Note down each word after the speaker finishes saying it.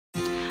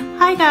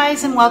Hi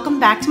guys, and welcome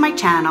back to my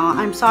channel.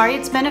 I'm sorry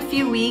it's been a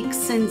few weeks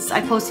since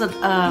I posted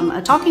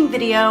a talking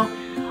video.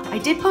 I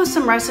did post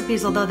some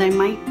recipes, although they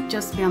might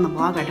just be on the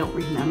blog. I don't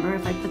remember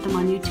if I put them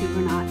on YouTube or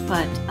not,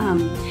 but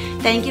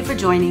thank you for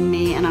joining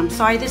me. And I'm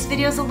sorry this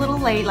video is a little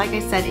late. Like I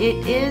said,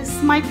 it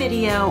is my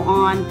video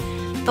on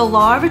the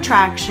law of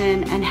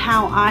attraction and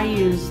how I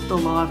use the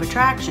law of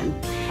attraction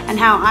and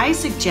how I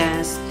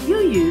suggest you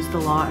use the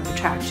law of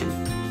attraction.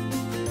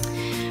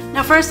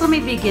 Now first, let me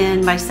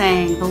begin by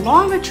saying the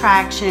law of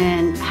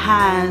attraction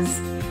has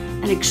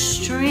an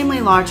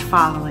extremely large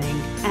following,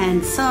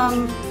 and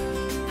some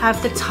have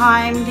the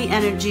time, the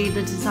energy,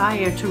 the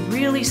desire to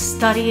really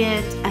study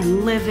it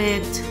and live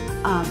it,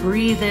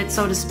 breathe it,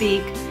 so to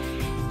speak,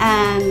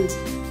 and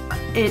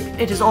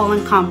it is all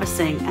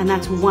encompassing, and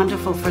that's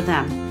wonderful for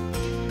them.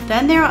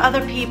 Then there are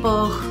other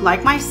people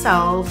like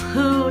myself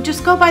who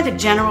just go by the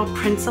general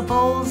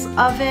principles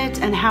of it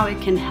and how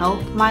it can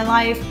help my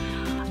life.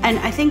 And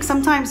I think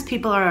sometimes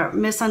people are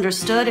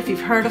misunderstood. If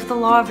you've heard of the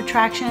law of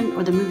attraction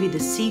or the movie The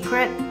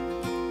Secret,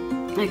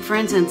 like for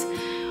instance,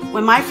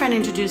 when my friend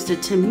introduced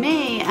it to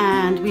me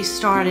and we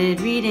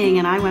started reading,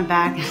 and I went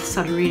back and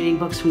started reading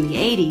books from the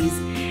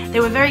 80s, they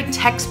were very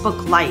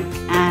textbook-like,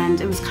 and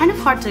it was kind of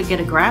hard to get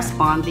a grasp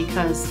on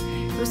because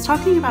it was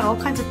talking about all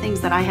kinds of things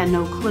that I had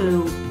no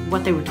clue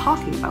what they were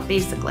talking about,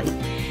 basically.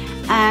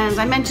 And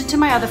I mentioned to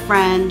my other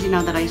friend,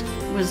 that I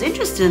was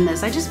interested in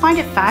this. I just find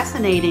it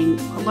fascinating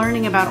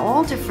learning about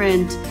all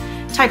different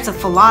types of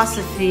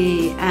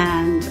philosophy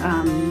and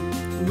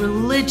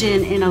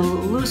religion, in a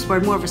loose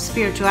word, more of a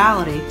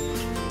spirituality.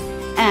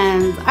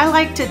 And I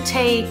like to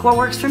take what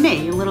works for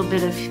me, a little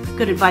bit of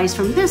good advice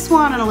from this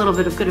one and a little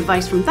bit of good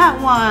advice from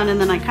that one,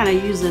 and then I kind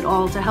of use it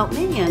all to help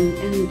me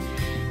and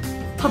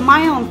put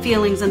my own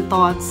feelings and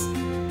thoughts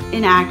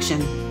in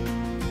action.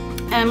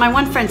 And my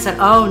one friend said,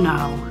 "Oh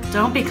no,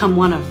 don't become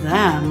one of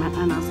them."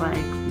 And I was like,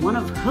 one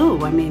of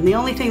who? I mean, the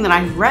only thing that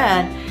I've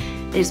read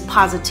is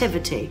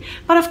positivity.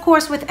 But of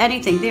course, with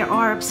anything, there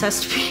are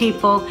obsessed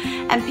people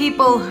and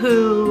people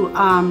who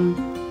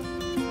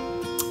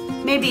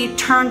maybe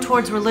turn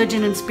towards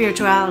religion and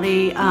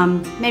spirituality,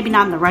 maybe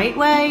not in the right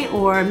way,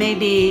 or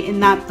maybe in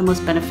not the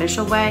most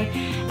beneficial way.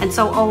 And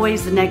so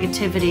always the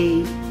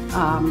negativity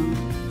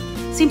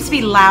seems to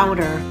be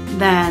louder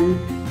than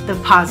the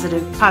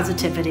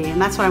positivity.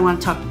 And that's what I want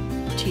to talk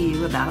to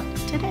you about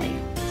today.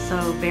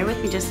 So bear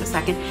with me just a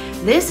second.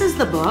 This is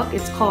the book.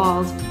 It's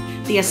called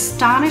The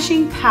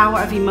Astonishing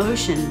Power of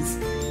Emotions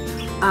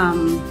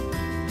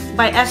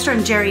by Esther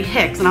and Jerry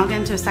Hicks. And I'll get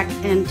into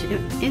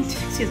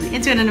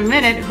it in a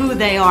minute who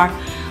they are.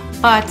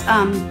 But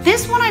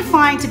this one I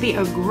find to be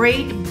a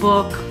great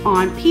book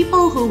on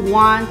people who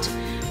want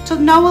to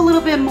know a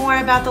little bit more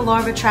about the law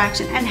of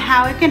attraction and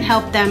how it can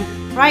help them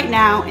right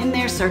now in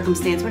their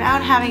circumstance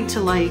without having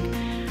to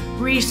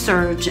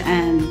research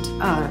and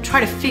try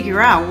to figure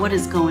out what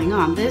is going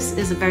on. This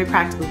is a very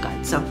practical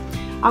guide, so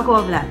I'll go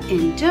over that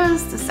in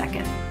just a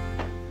second.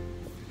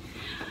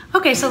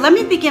 Okay, so let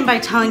me begin by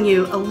telling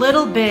you a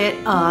little bit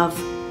of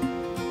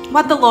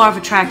what the law of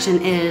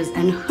attraction is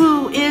and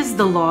who is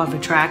the law of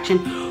attraction,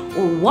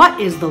 or what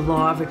is the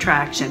law of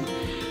attraction.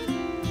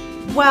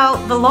 Well,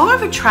 the law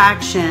of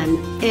attraction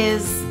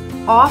is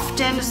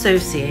often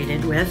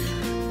associated with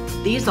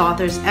these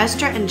authors,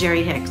 Esther and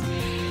Jerry Hicks.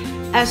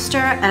 Esther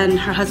and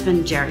her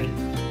husband Jerry.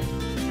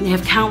 They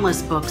have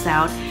countless books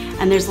out,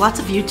 and there's lots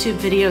of YouTube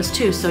videos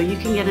too, so you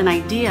can get an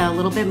idea a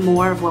little bit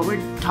more of what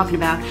we're talking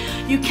about.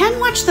 You can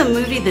watch the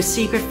movie The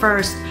Secret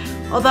first,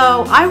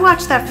 although I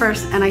watched that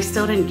first and I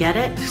still didn't get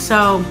it,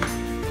 so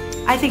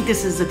I think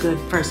this is a good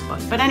first book.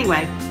 But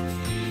anyway,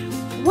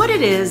 what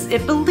it is,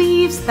 it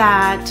believes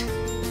that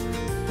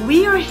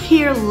we are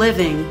here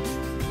living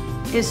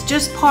is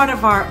just part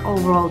of our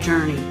overall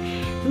journey,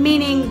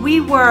 meaning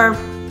we were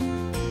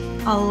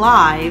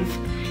alive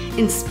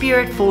in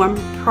spirit form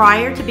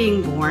prior to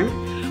being born.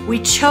 We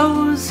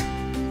chose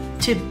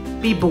to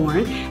be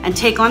born and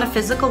take on a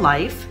physical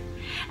life,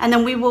 and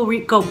then we will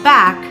go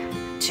back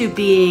to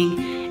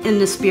being in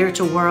the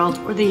spiritual world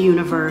or the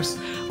universe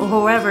or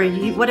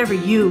whatever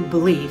you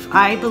believe.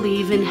 I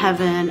believe in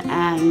heaven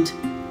and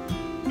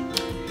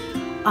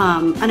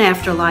an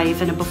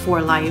afterlife and a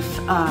before life,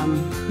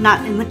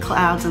 not in the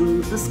clouds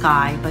and the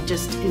sky, but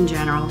just in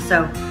general.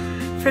 So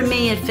for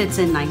me, it fits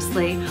in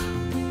nicely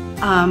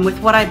with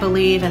what I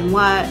believe and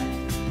what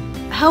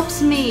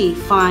helps me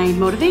find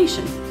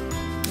motivation.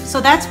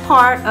 So that's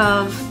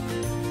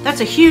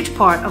a huge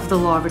part of the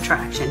law of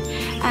attraction.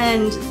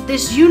 And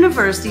this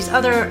universe, these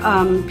other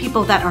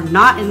people that are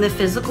not in the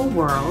physical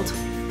world,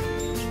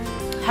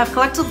 have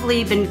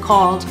collectively been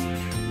called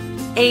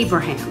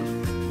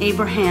Abraham.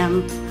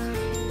 Abraham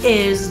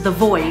is the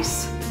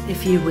voice,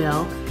 if you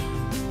will,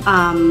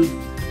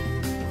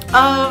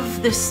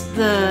 of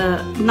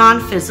the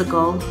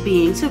non-physical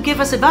beings who give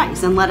us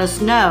advice and let us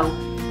know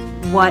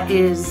what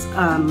is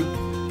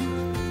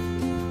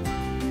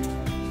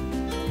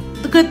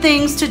the good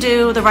things to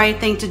do, the right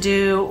thing to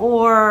do,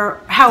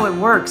 or how it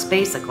works,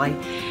 basically.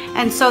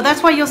 And so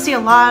that's why you'll see a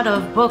lot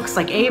of books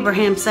like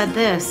Abraham said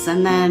this,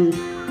 and then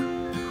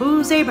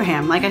who's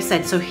Abraham? Like I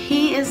said, so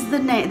he is the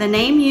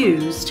name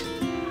used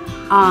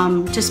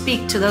to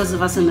speak to those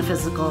of us in the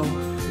physical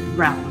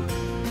realm.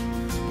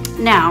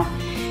 Now,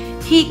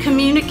 he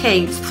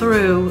communicates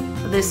through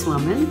this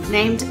woman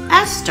named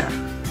Esther.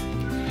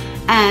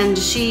 And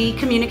she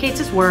communicates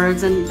his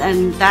words,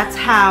 and that's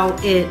how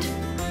it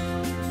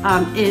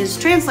is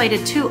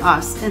translated to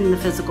us in the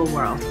physical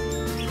world.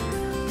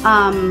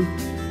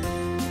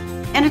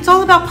 And it's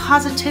all about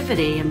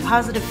positivity and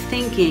positive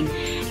thinking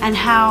and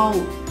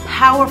how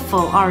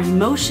powerful our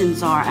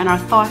emotions are and our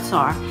thoughts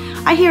are.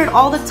 I hear it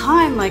all the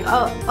time, like,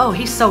 oh,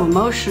 he's so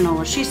emotional,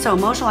 or she's so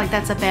emotional, like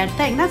that's a bad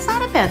thing. That's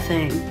not a bad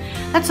thing.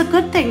 That's a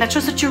good thing. That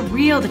shows that you're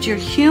real, that you're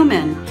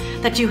human,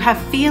 that you have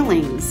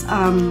feelings.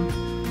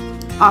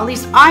 At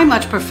least I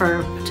much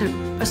prefer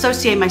to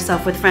associate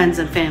myself with friends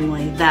and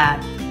family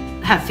that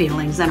have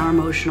feelings and are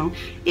emotional.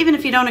 Even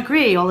if you don't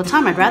agree all the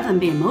time, I'd rather them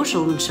be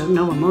emotional than show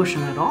no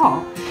emotion at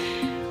all.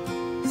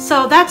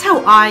 So that's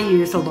how I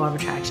use the law of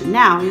attraction.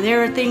 Now,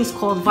 there are things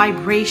called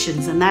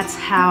vibrations, and that's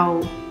how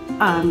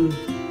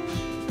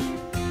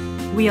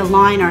we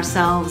align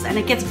ourselves, and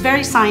it gets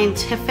very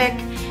scientific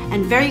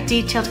and very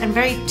detailed and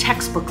very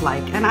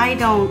textbook-like, and I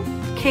don't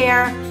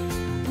care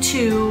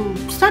to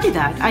study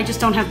that. I just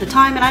don't have the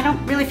time, and I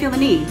don't really feel the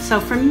need. So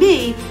for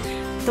me,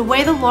 the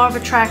way the law of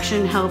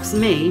attraction helps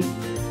me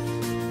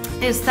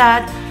is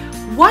that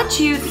what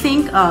you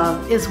think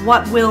of is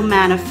what will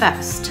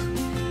manifest.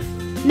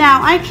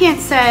 Now, I can't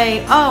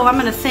say, oh, I'm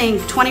going to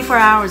think 24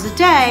 hours a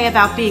day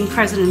about being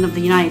president of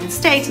the United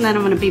States, and then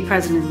I'm going to be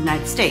president of the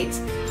United States.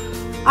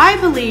 I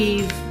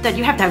believe that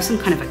you have to have some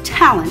kind of a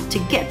talent to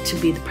get to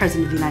be the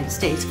president of the United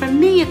States. For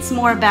me, it's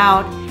more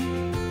about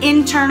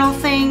internal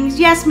things.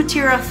 Yes,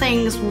 material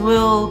things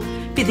will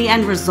be the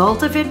end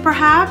result of it,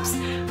 perhaps.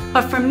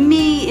 But for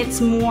me, it's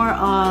more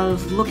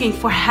of looking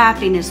for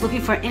happiness,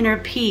 looking for inner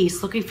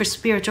peace, looking for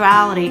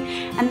spirituality.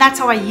 And that's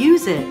how I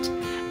use it.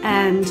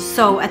 And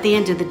so at the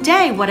end of the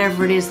day,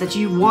 whatever it is that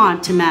you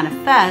want to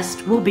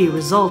manifest will be a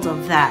result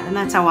of that. And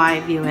that's how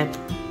I view it.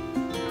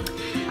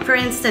 For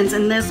instance,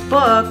 in this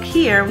book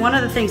here, one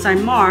of the things I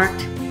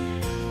marked,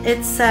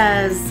 it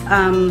says,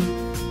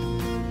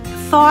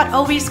 thought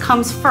always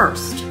comes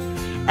first.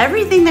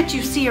 Everything that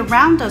you see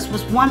around us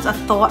was once a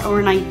thought or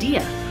an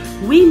idea.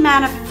 We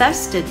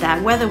manifested that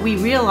whether we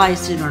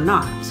realized it or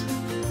not.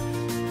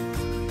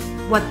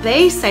 What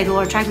they say, the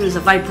law of attraction, is a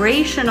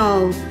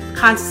vibrational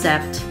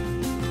concept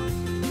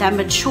that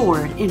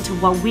matured into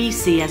what we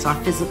see as our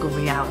physical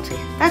reality.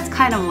 That's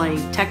kind of like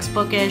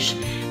textbookish,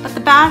 but the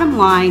bottom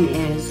line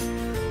is,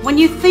 when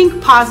you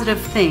think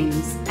positive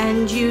things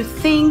and you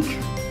think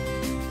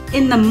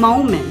in the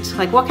moment,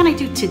 like what can I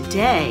do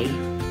today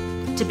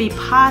to be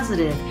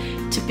positive,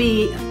 to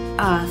be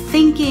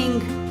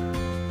thinking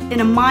in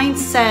a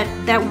mindset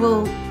that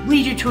will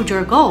lead you to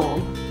your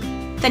goal,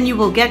 then you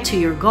will get to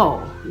your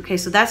goal. Okay,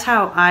 so that's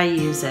how I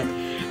use it.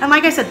 And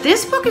like I said,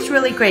 this book is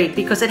really great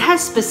because it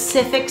has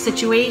specific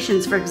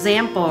situations. For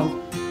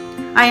example,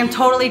 I am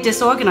totally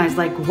disorganized.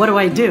 Like, what do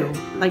I do?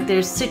 Like,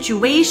 there's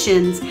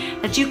situations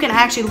that you can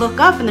actually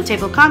look up in the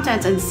table of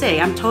contents and say,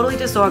 I'm totally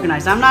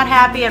disorganized. I'm not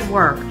happy at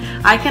work.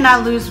 I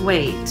cannot lose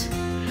weight.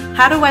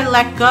 How do I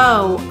let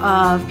go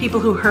of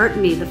people who hurt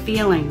me, the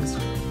feelings?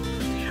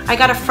 I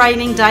got a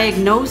frightening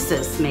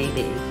diagnosis,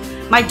 maybe.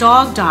 My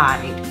dog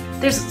died.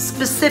 There's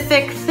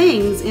specific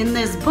things in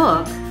this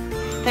book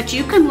that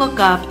you can look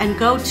up and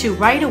go to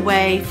right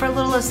away for a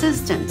little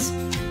assistance.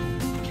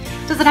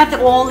 Does it have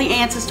all the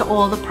answers to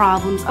all the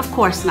problems? Of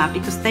course not,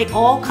 because they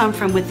all come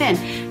from within.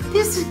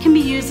 This can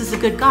be used as a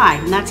good guide,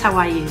 and that's how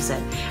I use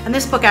it. And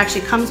this book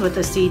actually comes with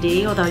a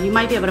CD, although you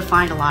might be able to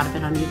find a lot of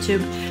it on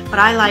YouTube, but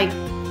I like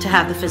to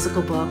have the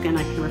physical book and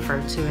I can refer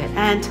to it.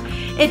 And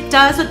it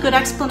does a good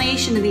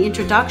explanation in the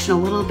introduction, a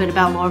little bit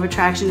about law of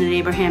attraction and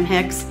Abraham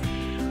Hicks.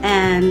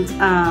 And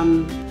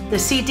the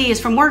CD is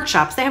from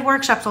workshops. They have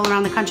workshops all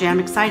around the country. I'm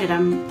excited.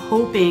 I'm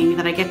hoping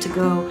that I get to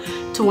go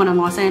to one in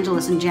Los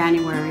Angeles in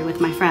January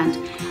with my friend.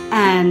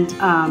 And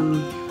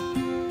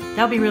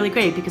that'll be really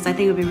great because I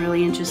think it'll be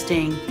really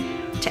interesting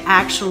to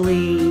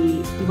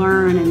actually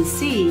learn and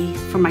see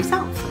for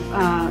myself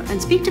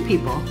and speak to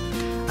people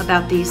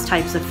about these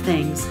types of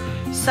things.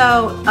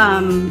 So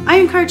I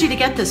encourage you to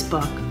get this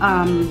book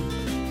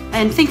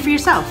and think for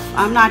yourself.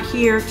 I'm not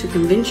here to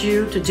convince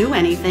you to do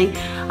anything.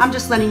 I'm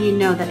just letting you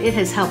know that it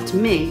has helped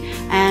me,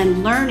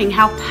 and learning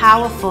how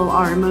powerful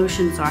our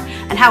emotions are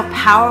and how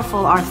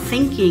powerful our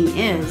thinking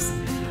is.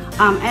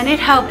 And it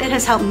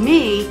has helped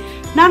me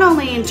not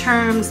only in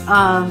terms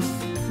of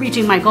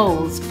reaching my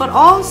goals, but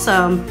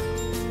also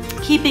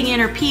keeping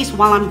inner peace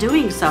while I'm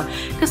doing so.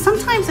 Because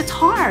sometimes it's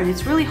hard.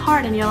 It's really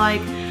hard, and you're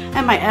like,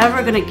 am I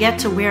ever going to get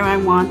to where I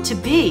want to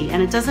be?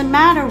 And it doesn't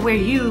matter where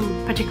you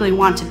particularly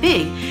want to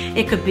be.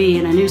 It could be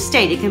in a new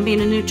state. It can be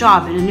in a new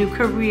job, in a new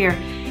career.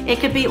 It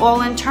could be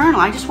all internal.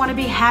 I just want to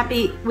be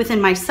happy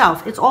within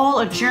myself. It's all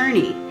a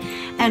journey.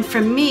 And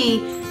for me,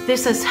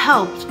 this has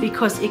helped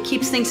because it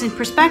keeps things in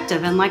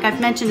perspective. And like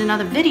I've mentioned in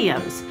other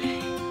videos,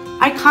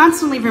 I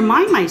constantly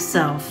remind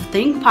myself,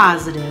 think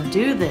positive,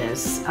 do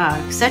this,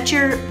 set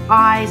your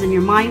eyes and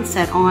your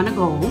mindset on a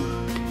goal,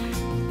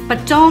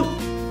 but don't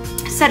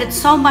set it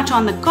so much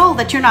on the goal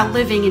that you're not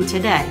living in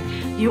today.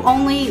 You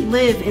only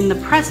live in the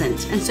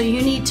present, and so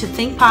you need to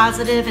think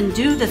positive and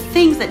do the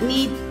things that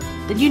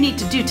you need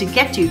to do to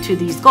get you to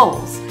these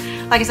goals.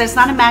 Like I said, it's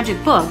not a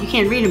magic book. You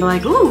can't read it and be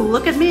like, ooh,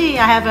 look at me,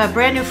 I have a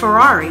brand new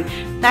Ferrari.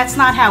 That's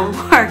not how it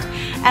worked.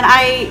 And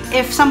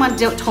if someone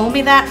told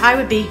me that, I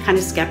would be kind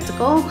of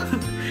skeptical.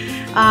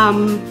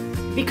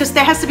 Because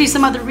there has to be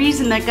some other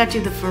reason that got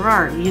you the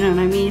Ferrari, you know what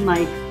I mean?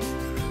 Like,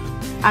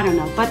 I don't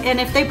know. And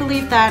if they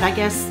believe that, I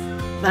guess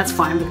that's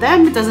fine with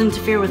them. It doesn't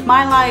interfere with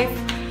my life.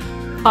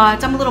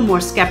 But I'm a little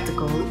more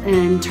skeptical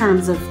in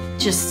terms of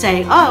just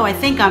saying, oh, I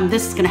think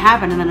this is gonna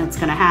happen, and then it's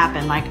gonna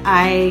happen. Like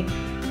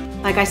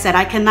I said,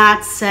 I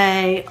cannot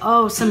say,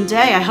 oh,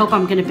 someday I hope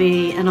I'm gonna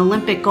be an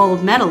Olympic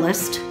gold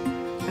medalist,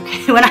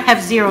 okay, when I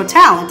have zero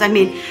talent. I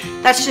mean,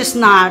 that's just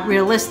not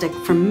realistic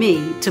for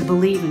me to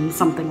believe in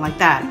something like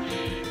that.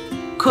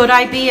 Could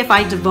I be if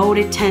I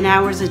devoted 10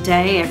 hours a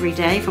day, every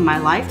day for my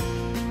life?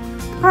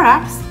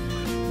 Perhaps.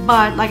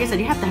 But like I said,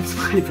 you have to have some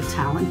kind of a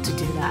talent to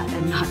do that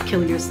and not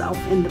kill yourself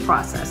in the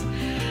process.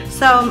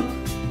 So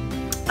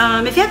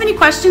if you have any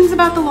questions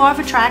about the law of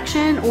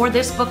attraction or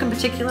this book in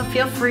particular,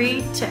 feel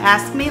free to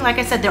ask me. Like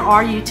I said, there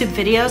are YouTube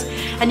videos,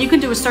 and you can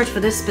do a search for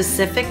this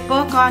specific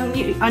book on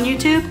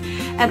YouTube,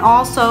 and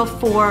also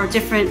for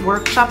different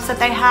workshops that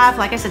they have.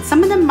 Like I said,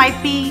 some of them might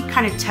be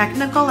kind of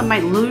technical and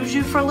might lose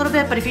you for a little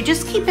bit, but if you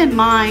just keep in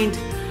mind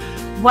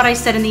what I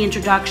said in the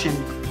introduction,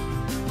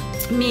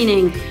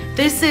 meaning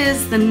this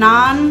is the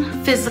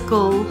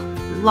non-physical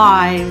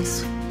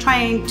lives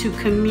trying to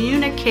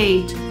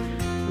communicate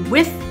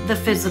with the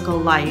physical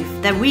life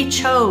that we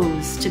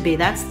chose to be.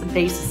 That's the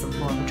basis of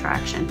law of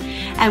attraction.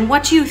 And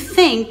what you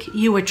think,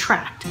 you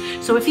attract.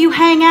 So if you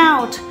hang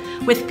out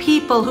with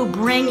people who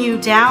bring you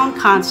down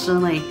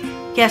constantly,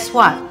 guess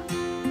what?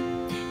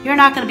 You're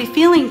not going to be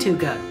feeling too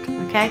good,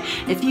 okay?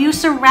 If you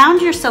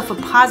surround yourself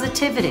with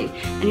positivity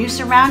and you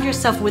surround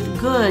yourself with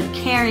good,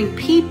 caring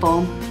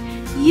people,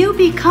 you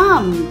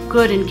become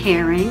good and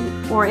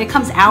caring, or it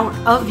comes out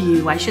of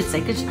you, I should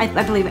say, because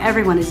I believe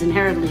everyone is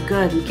inherently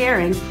good and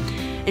caring.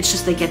 It's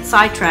just they get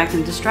sidetracked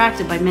and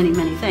distracted by many,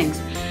 many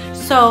things.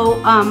 So,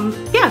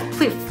 yeah,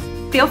 please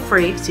feel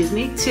free,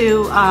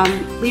 to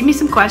leave me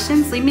some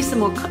questions, leave me some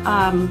more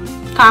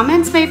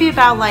comments maybe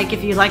about, like,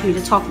 if you'd like me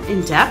to talk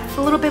in depth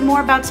a little bit more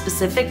about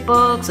specific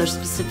books or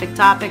specific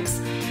topics.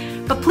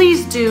 But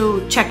please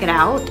do check it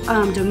out.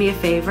 Do me a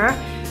favor.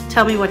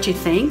 Tell me what you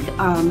think.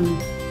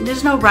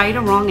 There's no right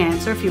or wrong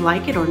answer if you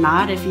like it or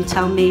not. If you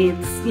tell me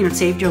it's,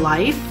 saved your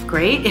life,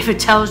 great. If it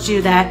tells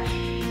you that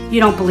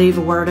you don't believe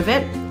a word of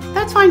it,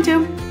 that's fine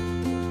too.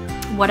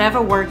 Whatever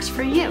works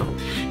for you.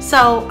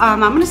 So I'm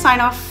going to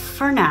sign off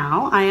for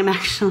now. I am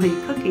actually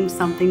cooking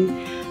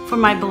something for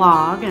my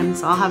blog, and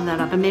so I'll have that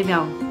up, and maybe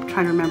I'll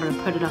try to remember to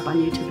put it up on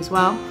YouTube as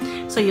well.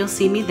 So you'll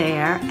see me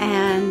there.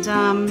 And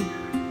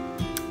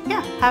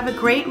yeah, have a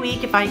great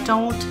week. If I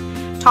don't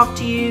talk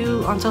to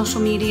you on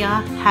social media,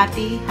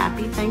 happy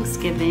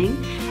Thanksgiving,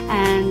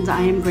 and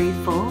I am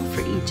grateful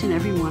for each and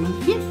every one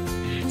of you.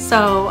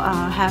 So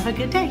have a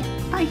good day.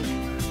 Bye.